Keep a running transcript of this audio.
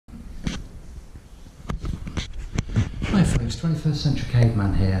folks, 21st Century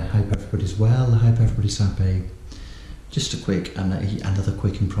Caveman here. Hope everybody's well, I hope everybody's happy. Just a quick, another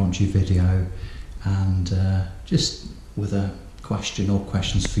quick impromptu video, and just with a question or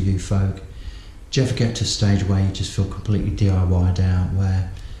questions for you folk. Do you ever get to a stage where you just feel completely DIY'd out, where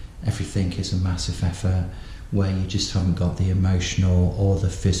everything is a massive effort, where you just haven't got the emotional or the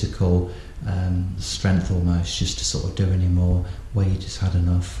physical strength almost just to sort of do anymore, where you just had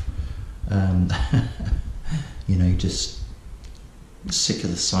enough? You know, you're just sick of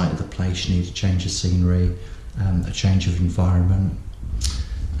the sight of the place, you need a change of scenery, a change of environment,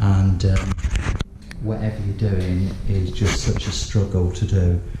 and whatever you're doing is just such a struggle to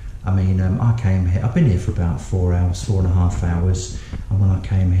do. I mean, I came here, I've been here for about 4 hours, 4.5 hours, and when I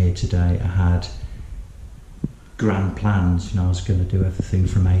came here today I had grand plans, you know, I was going to do everything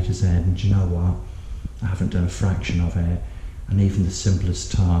from A to Z, and do you know what, I haven't done a fraction of it, and even the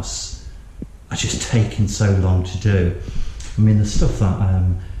simplest tasks are just taking so long to do. I mean, the stuff that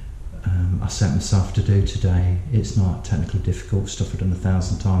I set myself to do today, it's not technically difficult, stuff I've done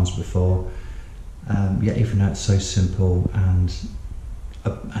 1,000 times before, yet even though it's so simple and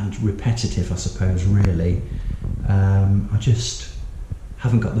repetitive, I suppose, really, I just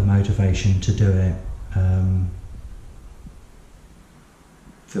haven't got the motivation to do it.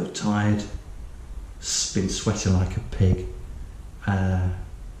 Feel tired, been sweating like a pig,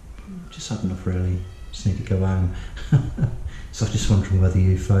 just had enough really, just need to go home. So I'm just wondering whether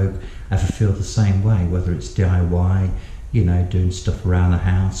you folk ever feel the same way, whether it's DIY, you know, doing stuff around the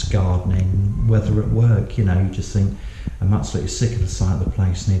house, gardening, whether at work, you know, you just think, I'm absolutely sick of the sight of the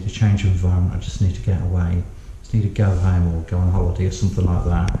place, need a change of environment, I just need to get away, just need to go home or go on holiday or something like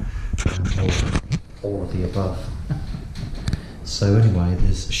that, or all of the above. So anyway,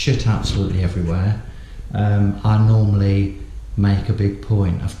 there's shit absolutely everywhere. I normally make a big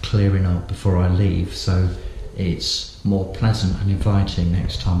point of clearing up before I leave, so it's more pleasant and inviting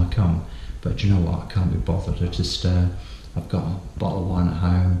next time I come. But do you know what, I can't be bothered. I've got a bottle of wine at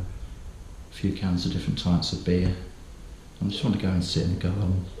home, a few cans of different types of beer. I just want to go and sit in the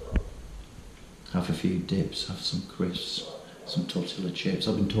garden, have a few dips, have some crisps, some tortilla chips.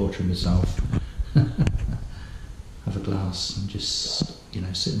 I've been torturing myself. Have a glass and just, you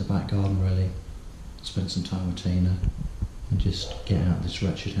know, sit in the back garden really, spend some time with Tina and just get out of this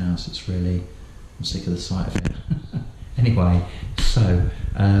wretched house. It's really, I'm sick of the sight of it. Anyway, so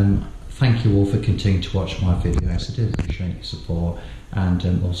thank you all for continuing to watch my videos. I do appreciate your support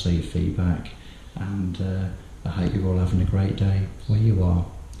and also your feedback, and I hope you're all having a great day where you are.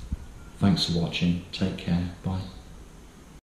 Thanks for watching, take care, bye.